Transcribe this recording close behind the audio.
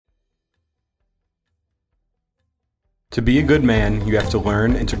To be a good man, you have to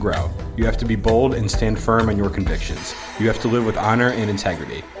learn and to grow. You have to be bold and stand firm on your convictions. You have to live with honor and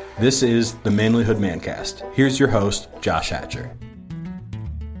integrity. This is the Manlyhood Mancast. Here's your host, Josh Hatcher.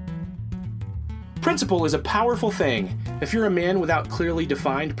 Principle is a powerful thing. If you're a man without clearly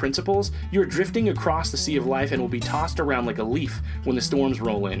defined principles, you're drifting across the sea of life and will be tossed around like a leaf when the storms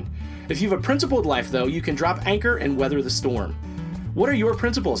roll in. If you have a principled life, though, you can drop anchor and weather the storm. What are your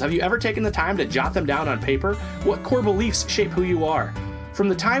principles? Have you ever taken the time to jot them down on paper? What core beliefs shape who you are? From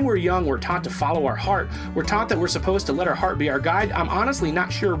the time we're young, we're taught to follow our heart. We're taught that we're supposed to let our heart be our guide. I'm honestly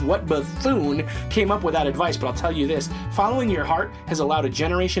not sure what buffoon came up with that advice, but I'll tell you this. Following your heart has allowed a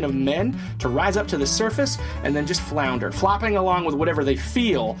generation of men to rise up to the surface and then just flounder, flopping along with whatever they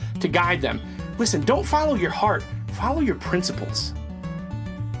feel to guide them. Listen, don't follow your heart. Follow your principles.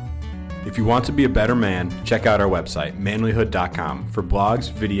 If you want to be a better man, check out our website, manlyhood.com, for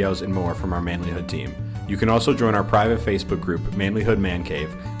blogs, videos, and more from our Manlyhood team. You can also join our private Facebook group, Manlyhood Man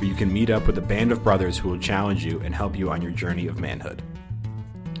Cave, where you can meet up with a band of brothers who will challenge you and help you on your journey of manhood.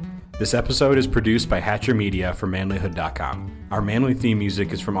 This episode is produced by Hatcher Media for manlyhood.com. Our Manly theme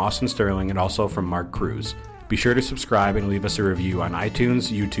music is from Austin Sterling and also from Mark Cruz. Be sure to subscribe and leave us a review on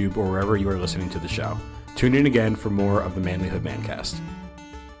iTunes, YouTube, or wherever you are listening to the show. Tune in again for more of the Manlyhood Mancast.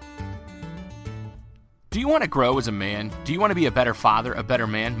 Do you want to grow as a man? Do you want to be a better father, a better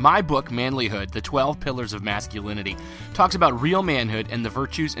man? My book, Manlyhood, The 12 Pillars of Masculinity, talks about real manhood and the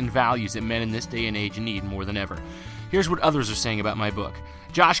virtues and values that men in this day and age need more than ever. Here's what others are saying about my book.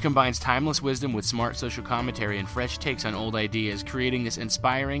 Josh combines timeless wisdom with smart social commentary and fresh takes on old ideas, creating this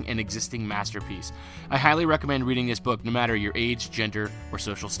inspiring and existing masterpiece. I highly recommend reading this book no matter your age, gender, or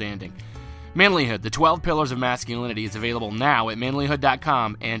social standing. Manlyhood, The 12 Pillars of Masculinity is available now at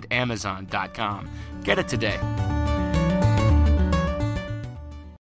manlyhood.com and amazon.com. Get it today.